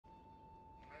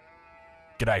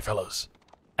G'day, fellas,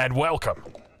 and welcome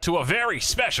to a very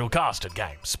special casted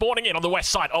game. Spawning in on the west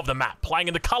side of the map, playing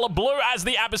in the colour blue as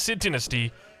the ABBASID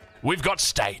dynasty, we've got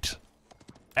State.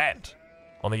 And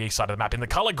on the east side of the map, in the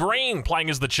colour green, playing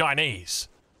as the Chinese,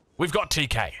 we've got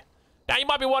TK. Now, you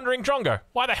might be wondering, Drongo,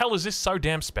 why the hell is this so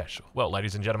damn special? Well,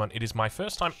 ladies and gentlemen, it is my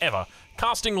first time ever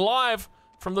casting live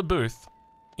from the booth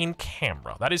in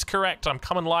Canberra. That is correct. I'm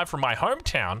coming live from my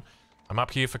hometown. I'm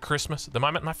up here for Christmas at the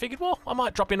moment, and I figured, well, I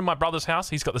might drop into my brother's house.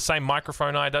 He's got the same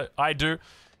microphone I do.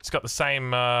 He's got the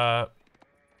same mouse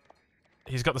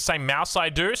I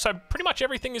do. So pretty much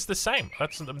everything is the same.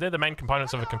 They're the main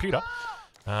components of a computer.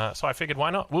 So I figured,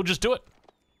 why not? We'll just do it.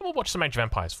 We'll watch some Age of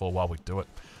Empires 4 while we do it.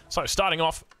 So starting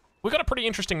off, we've got a pretty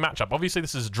interesting matchup. Obviously,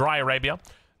 this is Dry Arabia.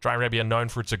 Dry Arabia known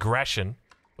for its aggression.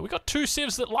 But we've got two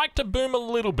civs that like to boom a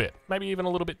little bit. Maybe even a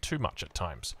little bit too much at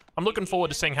times. I'm looking forward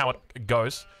to seeing how it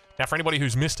goes. Now, for anybody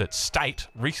who's missed it, State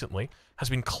recently has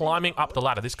been climbing up the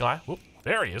ladder. This guy, whoop,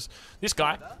 there he is. This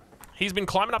guy, he's been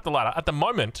climbing up the ladder. At the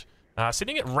moment,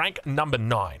 sitting at rank number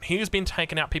 9. He has been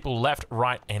taking out people left,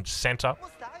 right, and center.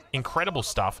 Incredible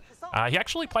stuff. He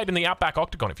actually played in the Outback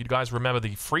Octagon, if you guys remember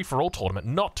the free-for-all tournament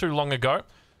not too long ago. It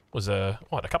was, a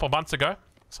couple of months ago.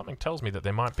 Something tells me that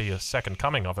there might be a second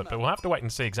coming of it, but we'll have to wait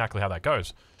and see exactly how that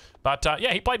goes. But,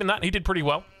 yeah, he played in that. He did pretty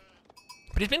well.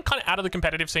 But he's been kind of out of the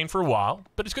competitive scene for a while.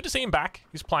 But it's good to see him back.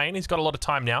 He's playing. He's got a lot of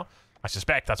time now. I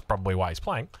suspect that's probably why he's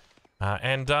playing.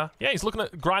 Yeah, he's looking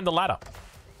to grind the ladder.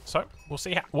 So we'll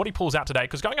see what he pulls out today.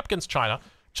 Because going up against China,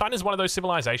 China's one of those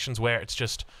civilizations where it's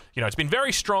just, you know, it's been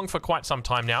very strong for quite some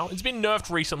time now. It's been nerfed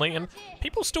recently, and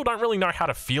people still don't really know how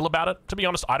to feel about it. To be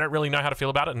honest, I don't really know how to feel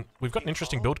about it, and we've got an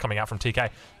interesting build coming out from TK.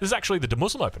 This is actually the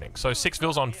Demuslim opening. So 6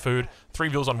 vils on food, 3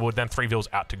 vils on wood, then 3 vils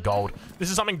out to gold. This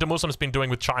is something Demuslim's been doing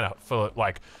with China for,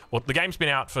 like, well, the game's been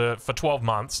out for 12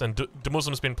 months, and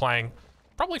Demuslim's been playing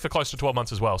probably for close to 12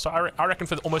 months as well. So I reckon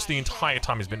for almost the entire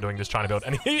time he's been doing this China build.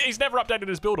 And he's never updated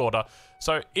his build order.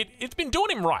 So it's been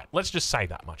doing him right. Let's just say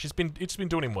that much. It's been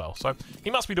doing him well. So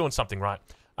he must be doing something right.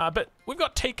 But we've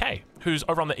got TK, who's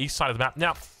over on the east side of the map.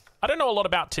 Now, I don't know a lot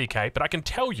about TK, but I can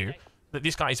tell you that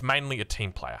this guy is mainly a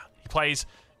team player. He plays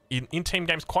in team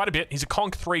games quite a bit. He's a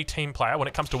Conk 3 team player when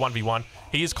it comes to 1v1.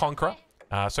 He is Conqueror.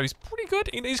 So he's pretty good.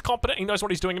 He's competent. He knows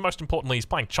what he's doing. And most importantly, he's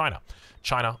playing China.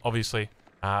 China, obviously,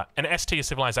 an S-tier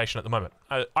civilization at the moment.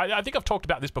 I think I've talked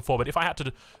about this before, but if I had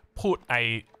to put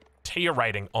a tier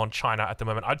rating on China at the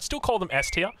moment, I'd still call them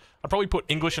S-tier. I'd probably put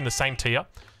English in the same tier.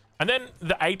 And then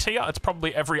the A-tier, it's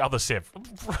probably every other civ.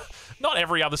 Not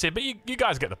every other civ, but you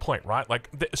guys get the point, right? Like,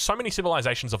 so many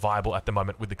civilizations are viable at the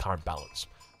moment with the current balance.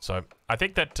 So I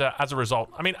think that as a result,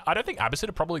 I mean, I don't think ABBASID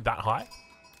are probably that high.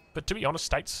 But to be honest,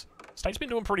 State's been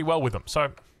doing pretty well with them.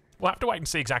 So we'll have to wait and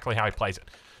see exactly how he plays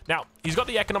it. Now, he's got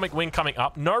the economic wing coming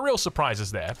up. No real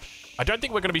surprises there. I don't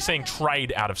think we're going to be seeing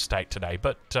trade out of State today,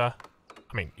 but, I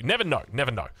mean, you never know, never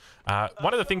know.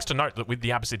 One of the things to note that with the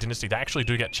ABBASID dynasty, they actually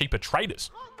do get cheaper traders.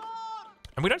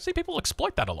 And we don't see people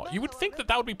exploit that a lot. You would think that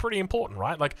that would be pretty important,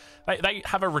 right? Like, they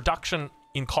have a reduction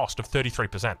in cost of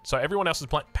 33%. So everyone else is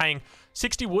paying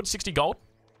 60 wood, 60 gold.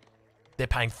 They're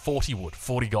paying 40 wood,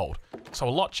 40 gold. So a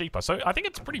lot cheaper. So I think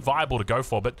it's pretty viable to go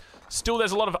for, but still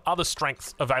there's a lot of other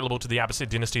strengths available to the ABBASID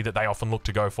dynasty that they often look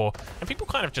to go for. And people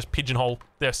kind of just pigeonhole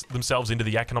themselves into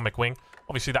the economic wing.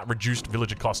 Obviously that reduced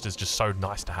villager cost is just so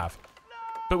nice to have.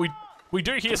 But we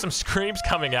do hear some screams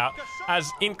coming out, as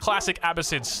in classic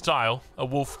ABBASID style, a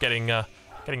wolf getting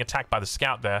attacked by the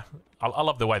scout there. I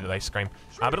love the way that they scream.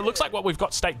 But it looks like what we've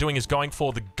got State doing is going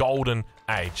for the golden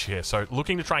age here. So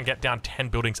looking to try and get down 10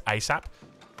 buildings ASAP.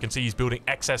 You can see he's building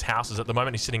excess houses at the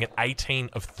moment. He's sitting at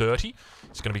 18 of 30.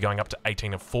 He's going to be going up to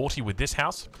 18 of 40 with this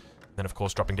house. Then, of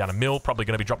course, dropping down a mill. Probably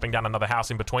going to be dropping down another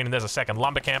house in between. And there's a second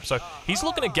lumber camp. So he's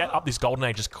looking to get up this golden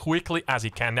age as quickly as he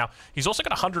can. Now, he's also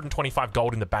got 125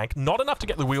 gold in the bank. Not enough to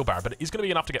get the wheelbarrow, but it is going to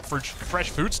be enough to get fresh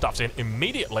foodstuffs in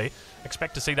immediately.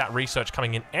 Expect to see that research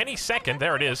coming in any second.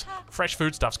 There it is. Fresh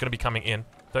foodstuffs going to be coming in.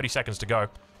 30 seconds to go.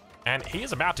 And he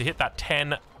is about to hit that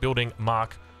 10 building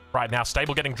mark right now.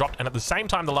 Stable getting dropped. And at the same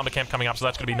time, the lumber camp coming up. So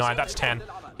that's going to be 9. That's 10.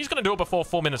 He's going to do it before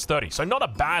 4 minutes 30. So not a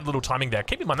bad little timing there.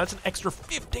 Keep in mind, that's an extra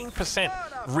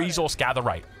 15% resource gather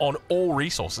rate on all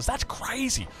resources. That's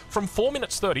crazy. From 4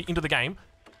 minutes 30 into the game,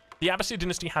 the ABBASID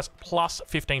dynasty has plus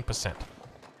 15%.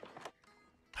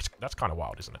 That's kind of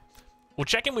wild, isn't it? We'll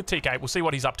check in with TK. We'll see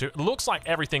what he's up to. It looks like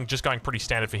everything just going pretty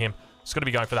standard for him. It's going to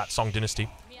be going for that Song dynasty.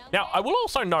 Now, I will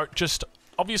also note, just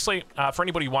obviously, for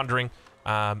anybody wondering,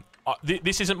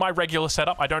 this isn't my regular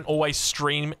setup. I don't always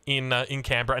stream in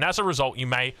Canberra, and as a result, you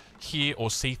may hear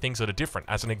or see things that are different.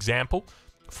 As an example,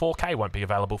 4K won't be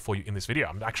available for you in this video.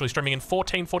 I'm actually streaming in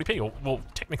 1440p, or well,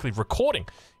 technically recording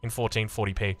in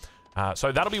 1440p.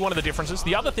 So that'll be one of the differences.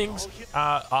 The other things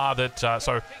are that,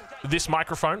 so this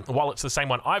microphone, while it's the same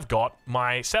one I've got,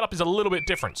 my setup is a little bit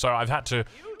different. So I've had to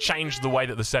change the way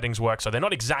that the settings work. So they're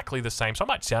not exactly the same. So I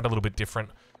might sound a little bit different.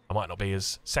 I might not be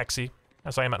as sexy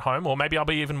as I am at home, or maybe I'll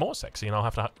be even more sexy and I'll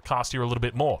have to cast here a little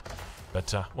bit more.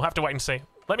 But we'll have to wait and see.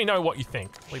 Let me know what you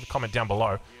think. Leave a comment down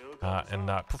below, and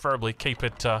preferably keep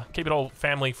it all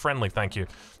family friendly. Thank you.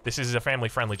 This is a family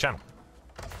friendly channel.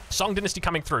 Song Dynasty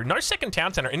coming through. No second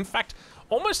town center. In fact,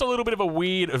 almost a little bit of a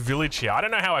weird village here. I don't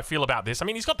know how I feel about this. I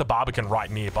mean, he's got the Barbican right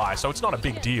nearby, so it's not a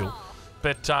big deal.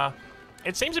 But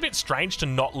it seems a bit strange to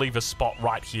not leave a spot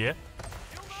right here,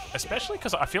 especially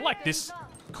because I feel like this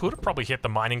could have probably hit the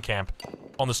mining camp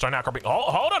on the stone outcropping. Oh,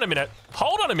 hold on a minute.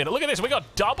 Hold on a minute. Look at this. We got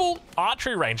double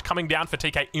archery range coming down for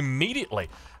TK immediately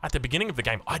at the beginning of the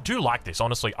game. I do like this,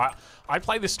 honestly. I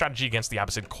play this strategy against the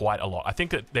ABBASID quite a lot. I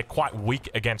think that they're quite weak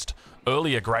against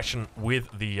early aggression with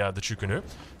the Chukunu.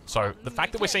 So the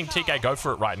fact that we're seeing TK go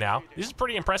for it right now, this is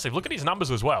pretty impressive. Look at his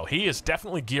numbers as well. He is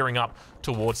definitely gearing up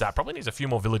towards that. Probably needs a few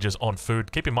more villagers on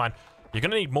food. Keep in mind, you're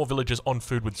going to need more villagers on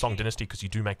food with Song Dynasty because you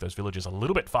do make those villagers a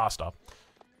little bit faster.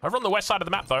 Over on the west side of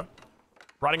the map, though,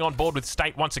 riding on board with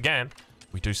State once again,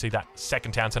 we do see that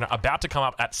second town center about to come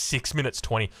up at 6 minutes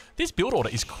 20. This build order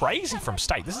is crazy from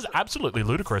State. This is absolutely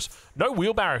ludicrous. No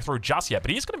wheelbarrow through just yet, but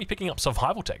he's going to be picking up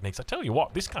survival techniques. I tell you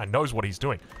what, this guy knows what he's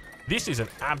doing. This is an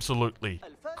absolutely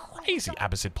crazy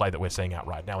ABBASID play that we're seeing out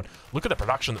right now. And look at the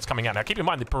production that's coming out. Now, keep in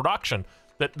mind, the production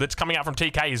that's coming out from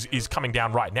TK is coming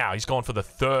down right now. He's gone for the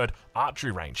third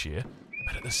archery range here.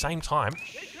 But at the same time...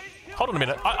 Hold on a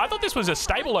minute. I thought this was a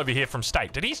stable over here from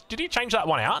State. Did he change that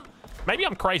one out? Maybe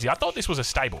I'm crazy. I thought this was a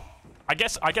stable. I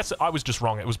guess I was just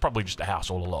wrong. It was probably just a house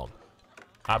all along.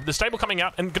 The stable coming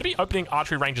out and going to be opening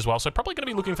archery range as well. So probably going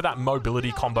to be looking for that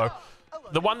mobility combo.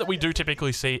 The one that we do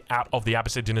typically see out of the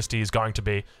ABBASID dynasty is going to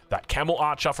be that camel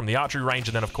archer from the archery range,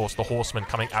 and then of course the horseman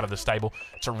coming out of the stable.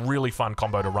 It's a really fun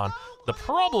combo to run. The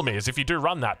problem is if you do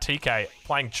run that, TK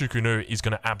playing Chukunu is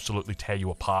going to absolutely tear you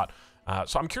apart.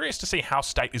 So I'm curious to see how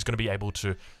State is going to be able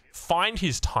to find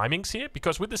his timings here,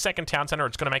 because with the second town center,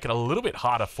 it's going to make it a little bit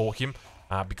harder for him,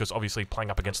 because obviously playing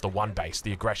up against the one base,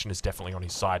 the aggression is definitely on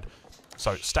his side.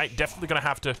 So State definitely going to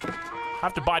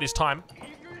have to bide his time.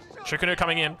 Chukunu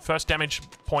coming in. First damage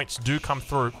points do come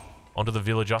through onto the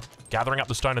villager, gathering up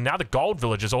the stone, and now the gold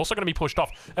village is also going to be pushed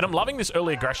off. And I'm loving this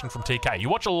early aggression from TK. You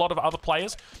watch a lot of other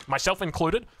players, myself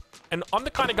included, and I'm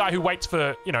the kind of guy who waits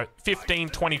for, 15,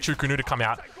 20 Chukunu to come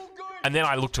out, and then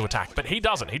I look to attack. But he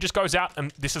doesn't. He just goes out,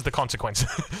 and this is the consequence.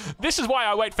 This is why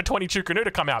I wait for 20 Chukunu to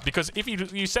come out, because if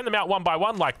you send them out one by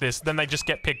one like this, then they just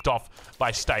get picked off by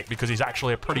State, because he's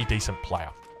actually a pretty decent player.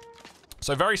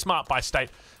 So very smart by State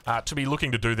to be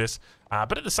looking to do this.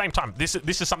 But at the same time, this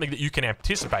is something that you can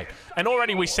anticipate. And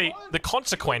already we see the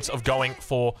consequence of going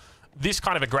for this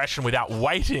kind of aggression without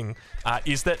waiting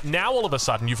is that now all of a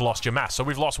sudden you've lost your mass. So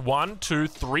we've lost 1, 2,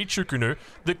 3 Chukunu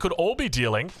that could all be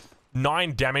dealing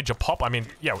 9 damage a pop. I mean,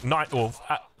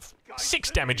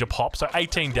 6 damage a pop, so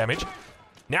 18 damage.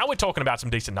 Now we're talking about some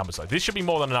decent numbers, though. This should be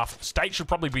more than enough. State should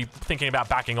probably be thinking about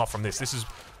backing off from this. This is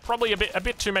probably a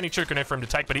bit too many Chukunu for him to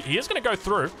take, but he is going to go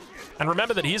through. And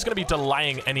remember that he is going to be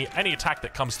delaying any attack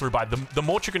that comes through by the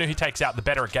more Chukunu he takes out, the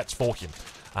better it gets for him.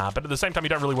 But at the same time, you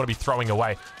don't really want to be throwing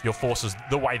away your forces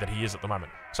the way that he is at the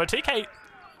moment. So TK,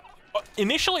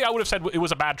 initially I would have said it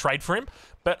was a bad trade for him,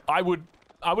 but I would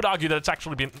argue that it's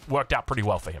actually been worked out pretty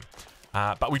well for him.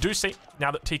 But we do see,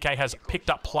 now that TK has picked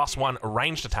up +1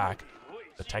 ranged attack,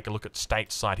 but take a look at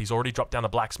State's side. He's already dropped down the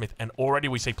blacksmith, and already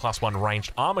we see +1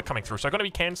 ranged armor coming through. So going to be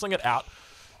cancelling it out.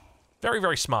 Very,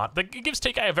 very smart. It gives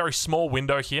TK a very small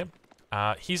window here.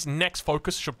 His next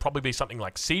focus should probably be something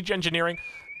like siege engineering,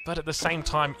 but at the same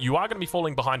time, you are going to be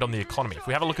falling behind on the economy. If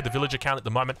we have a look at the villager count at the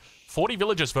moment, 40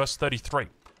 villagers versus 33.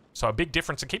 So a big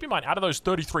difference. And keep in mind, out of those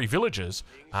 33 villagers,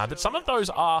 that some of those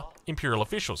are Imperial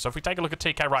officials. So if we take a look at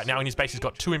TK right now, in his base, he's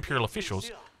got 2 Imperial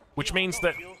officials, which means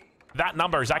that that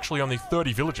number is actually only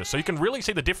 30 villagers. So you can really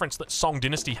see the difference that Song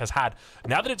Dynasty has had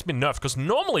now that it's been nerfed, because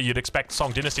normally you'd expect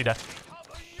Song Dynasty to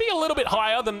be a little bit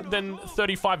higher than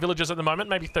 35 villagers at the moment,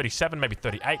 maybe 37, maybe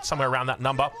 38, somewhere around that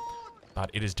number.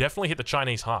 But it has definitely hit the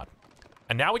Chinese hard.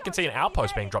 And now we can see an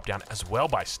outpost being dropped down as well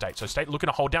by State. So State looking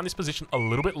to hold down this position a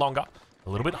little bit longer, a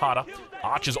little bit harder.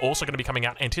 Archer's also going to be coming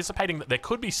out, anticipating that there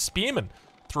could be spearmen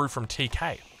through from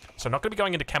TK. So not going to be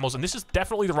going into camels, and this is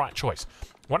definitely the right choice.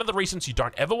 One of the reasons you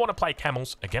don't ever want to play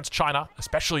camels against China,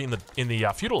 especially in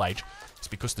the feudal age, is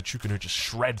because the Chukunu just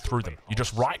shred through them. You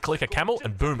just right-click a camel,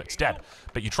 and boom, it's dead.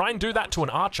 But you try and do that to an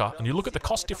archer, and you look at the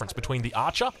cost difference between the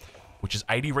archer which is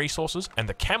 80 resources, and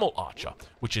the Camel Archer,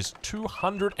 which is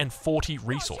 240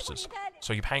 resources.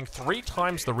 So you're paying 3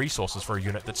 times the resources for a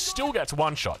unit that still gets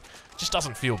one shot. Just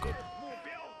doesn't feel good.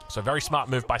 So very smart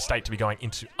move by State to be going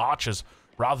into archers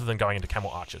rather than going into Camel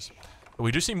Archers. But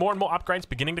we do see more and more upgrades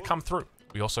beginning to come through.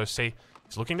 We also see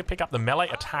he's looking to pick up the melee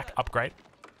attack upgrade.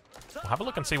 We'll have a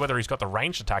look and see whether he's got the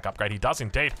ranged attack upgrade. He does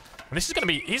indeed. And this is going to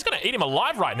be, he's going to eat him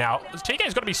alive right now.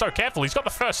 TK's got to be so careful. He's got the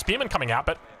first spearman coming out,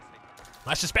 but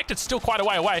I suspect it's still quite a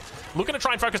way away. Looking to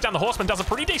try and focus down the horseman, does a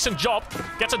pretty decent job.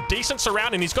 Gets a decent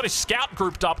surround, and he's got his scout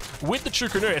grouped up with the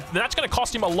Chukunu. And that's going to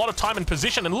cost him a lot of time and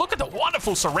position. And look at the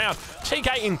wonderful surround.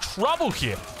 TK in trouble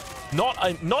here.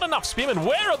 Not enough spearmen.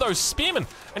 Where are those spearmen?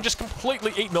 And just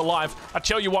completely eaten alive. I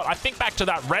tell you what, I think back to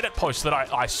that Reddit post that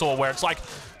I saw where it's like,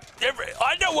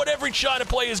 I know what every China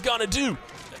player is gonna do,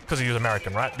 because he was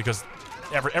American, right? Because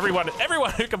everyone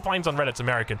who complains on Reddit's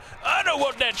American. I know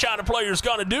what that China player is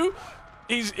gonna do.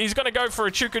 He's gonna go for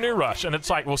a Chukunu rush, and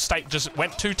it's like, well, State just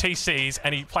went 2 TCs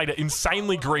and he played it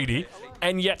insanely greedy,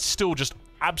 and yet still just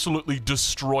absolutely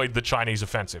destroyed the Chinese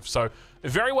offensive. So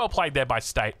very well played there by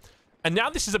State. And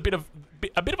now this is a bit of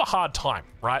a hard time,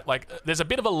 right? Like there's a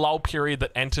bit of a lull period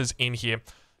that enters in here.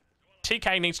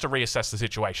 TK needs to reassess the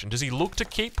situation. Does he look to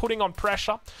keep putting on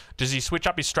pressure? Does he switch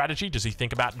up his strategy? Does he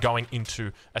think about going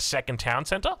into a second town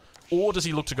center? Or does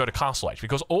he look to go to Castle Age?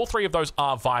 Because all 3 of those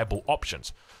are viable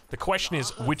options. The question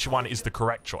is, which one is the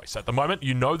correct choice? At the moment,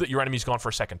 you know that your enemy's gone for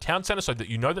a second town center, so that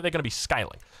you know that they're going to be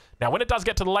scaling. Now, when it does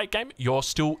get to the late game, you're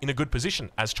still in a good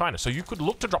position as China. So you could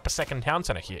look to drop a second town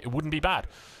center here. It wouldn't be bad.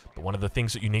 But one of the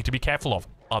things that you need to be careful of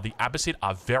are the ABBASID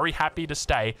are very happy to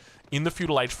stay in the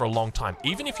feudal age for a long time.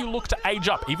 Even if you look to age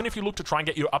up, even if you look to try and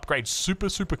get your upgrades super,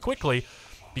 super quickly,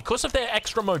 because of their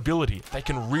extra mobility, they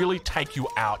can really take you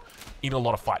out in a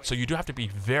lot of fights. So you do have to be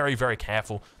very, very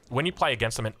careful when you play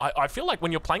against them. And I feel like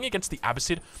when you're playing against the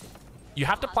ABBASID, you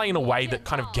have to play in a way that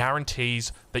kind of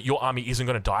guarantees that your army isn't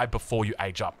going to die before you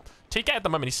age up. TK at the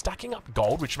moment, he's stacking up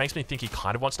gold, which makes me think he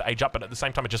kind of wants to age up, but at the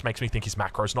same time, it just makes me think his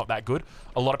macro's not that good.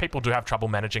 A lot of people do have trouble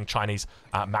managing Chinese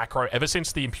macro ever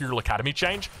since the Imperial Academy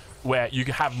change, where you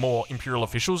have more Imperial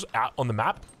officials out on the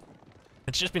map.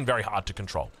 It's just been very hard to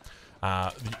control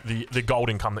the gold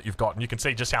income that you've got. And you can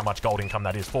see just how much gold income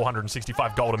that is,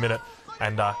 465 gold a minute.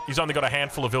 And he's only got a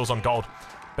handful of vills on gold.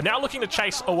 But now looking to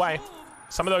chase away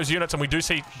some of those units, and we do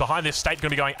see behind this State going to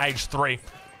be going age 3.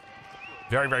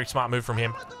 Very, very smart move from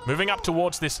him. Moving up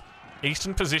towards this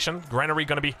eastern position. Granary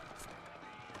going to be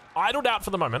idled out for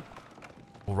the moment.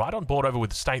 We're right on board over with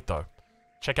the State, though.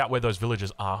 Check out where those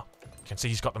villagers are. You can see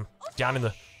he's got them down in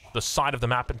the side of the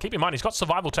map. And keep in mind, he's got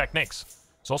survival techniques.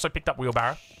 He's also picked up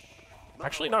wheelbarrow.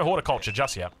 Actually, no horticulture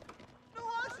just yet.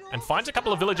 And finds a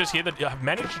couple of villagers here that have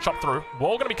managed to chop through.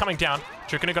 Wall going to be coming down.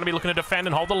 Chukunu going to be looking to defend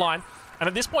and hold the line. And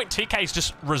at this point, TK's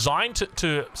just resigned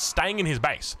to staying in his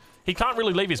base. He can't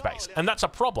really leave his base, and that's a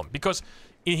problem, because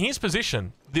in his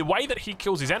position, the way that he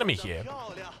kills his enemy here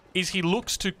is he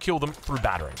looks to kill them through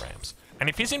battering rams. And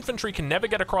if his infantry can never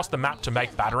get across the map to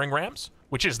make battering rams,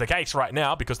 which is the case right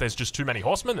now because there's just too many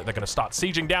horsemen that they're going to start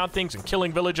sieging down things and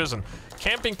killing villagers and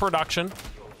camping production,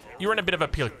 you're in a bit of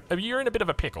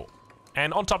a pickle.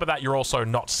 And on top of that, you're also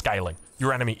not scaling.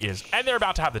 Your enemy is. And they're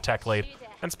about to have the tech lead.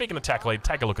 And speaking of tech lead,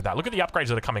 take a look at that. Look at the upgrades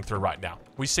that are coming through right now.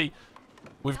 We see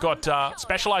we've got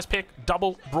specialized pick,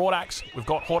 double broad axe. We've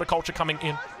got horticulture coming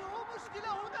in.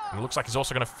 And it looks like he's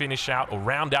also going to finish out or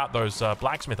round out those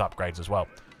blacksmith upgrades as well.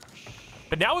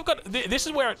 But now we've got, this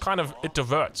is where it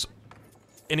diverts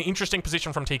in an interesting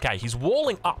position from TK. He's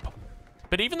walling up.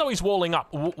 But even though he's walling up,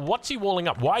 what's he walling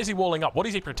up? Why is he walling up? What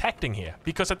is he protecting here?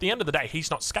 Because at the end of the day, he's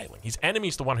not scaling. His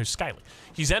enemy's the one who's scaling.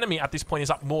 His enemy at this point is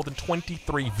up more than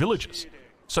 23 villages.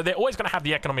 So they're always going to have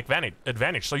the economic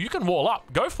advantage. So you can wall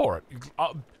up. Go for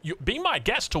it. Be my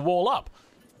guest to wall up.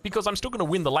 Because I'm still going to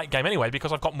win the late game anyway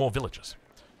because I've got more villages.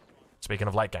 Speaking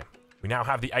of late game, we now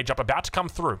have the age up about to come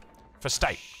through for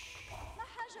State.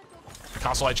 The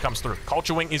Castle Age comes through.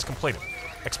 Culture Wing is completed.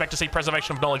 Expect to see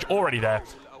Preservation of Knowledge already there.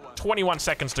 21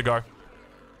 seconds to go.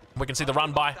 We can see the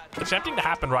run by attempting to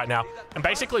happen right now. And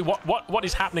basically what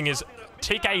is happening is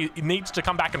TK needs to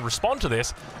come back and respond to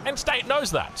this, and State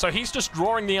knows that. So he's just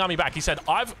drawing the army back. He said,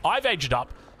 I've aged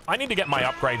up. I need to get my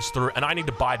upgrades through, and I need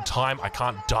to bide time. I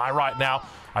can't die right now.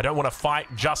 I don't want to fight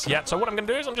just yet. So what I'm going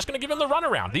to do is I'm just going to give him the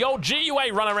runaround. The old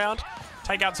GUA runaround.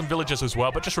 Take out some villagers as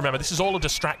well. But just remember, this is all a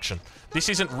distraction. This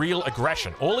isn't real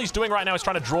aggression. All he's doing right now is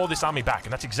trying to draw this army back,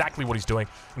 and that's exactly what he's doing.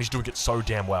 And he's doing it so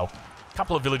damn well. A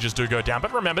couple of villagers do go down,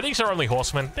 but remember, these are only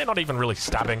horsemen. They're not even really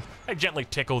stabbing. They gently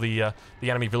tickle the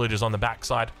enemy villagers on the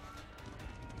backside.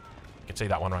 You can see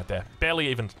that one right there. Barely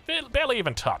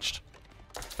even touched.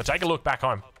 But take a look back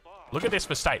home. Look at this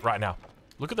for State right now.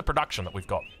 Look at the production that we've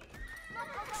got.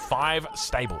 5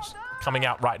 stables coming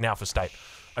out right now for State.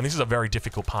 And this is a very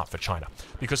difficult part for China.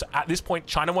 Because at this point,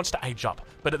 China wants to age up.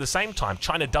 But at the same time,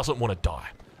 China doesn't want to die.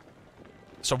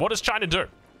 So what does China do?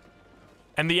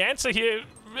 And the answer here,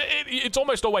 it's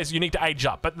almost always you need to age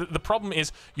up. But the problem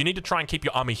is you need to try and keep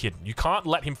your army hidden. You can't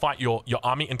let him fight your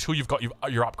army until you've got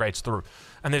your upgrades through.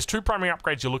 And there's 2 primary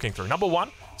upgrades you're looking through. Number 1,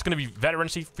 it's going to be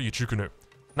veterancy for your Chukunu.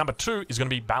 Number 2 is going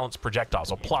to be balanced projectiles,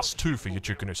 or +2 for your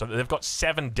Chukunu. So they've got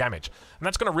 7 damage. And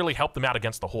that's going to really help them out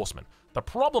against the horsemen. The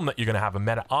problem that you're going to have are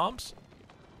men-at-arms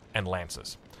and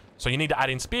lancers. So you need to add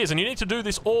in spears, and you need to do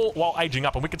this all while aging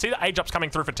up. And we can see the age up's coming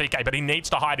through for TK, but he needs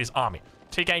to hide his army.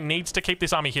 TK needs to keep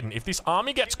this army hidden. If this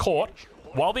army gets caught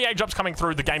while the age up's coming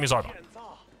through, the game is over.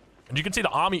 And you can see the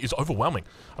army is overwhelming.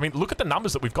 I mean, look at the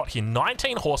numbers that we've got here.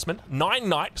 19 horsemen, 9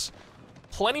 knights,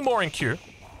 plenty more in queue.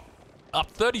 Up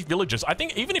 30 villagers. I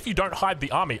think even if you don't hide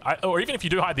the army, or even if you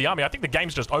do hide the army, I think the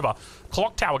game's just over.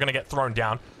 Clock tower going to get thrown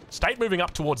down. State moving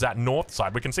up towards that north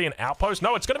side. We can see an outpost.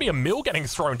 No, it's going to be a mill getting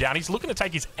thrown down. He's looking to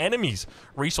take his enemy's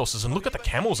resources. And look at the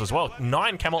camels as well.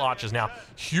 9 camel archers now.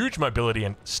 Huge mobility,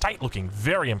 and State looking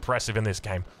very impressive in this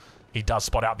game. He does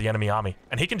spot out the enemy army,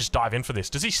 and he can just dive in for this.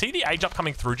 Does he see the age up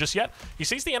coming through just yet? He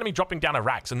sees the enemy dropping down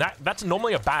Iraqs, and that's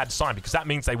normally a bad sign, because that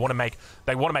means they want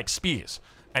to make spears.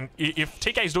 And if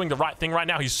TK is doing the right thing right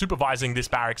now, he's supervising this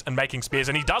barracks and making spears.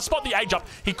 And he does spot the age up.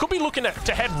 He could be looking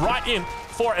to head right in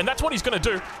for it. And that's what he's going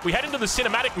to do. We head into the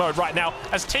cinematic mode right now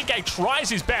as TK tries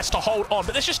his best to hold on.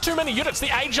 But there's just too many units. The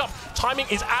age up timing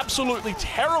is absolutely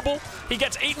terrible. He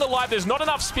gets eaten alive. There's not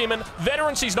enough spearmen.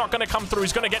 Veterancy's not going to come through.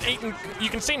 He's going to get eaten. You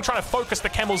can see him trying to focus the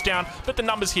camels down. But the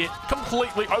numbers here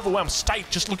completely overwhelmed. State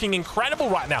just looking incredible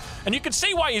right now. And you can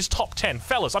see why he's top 10.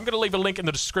 Fellas, I'm going to leave a link in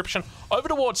the description over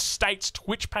towards State's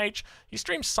Twitch page. He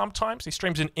streams sometimes. He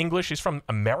streams in English. He's from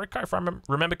America, if I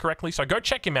remember correctly. So go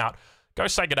check him out. Go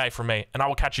say good day from me, and I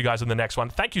will catch you guys in the next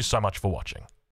one. Thank you so much for watching.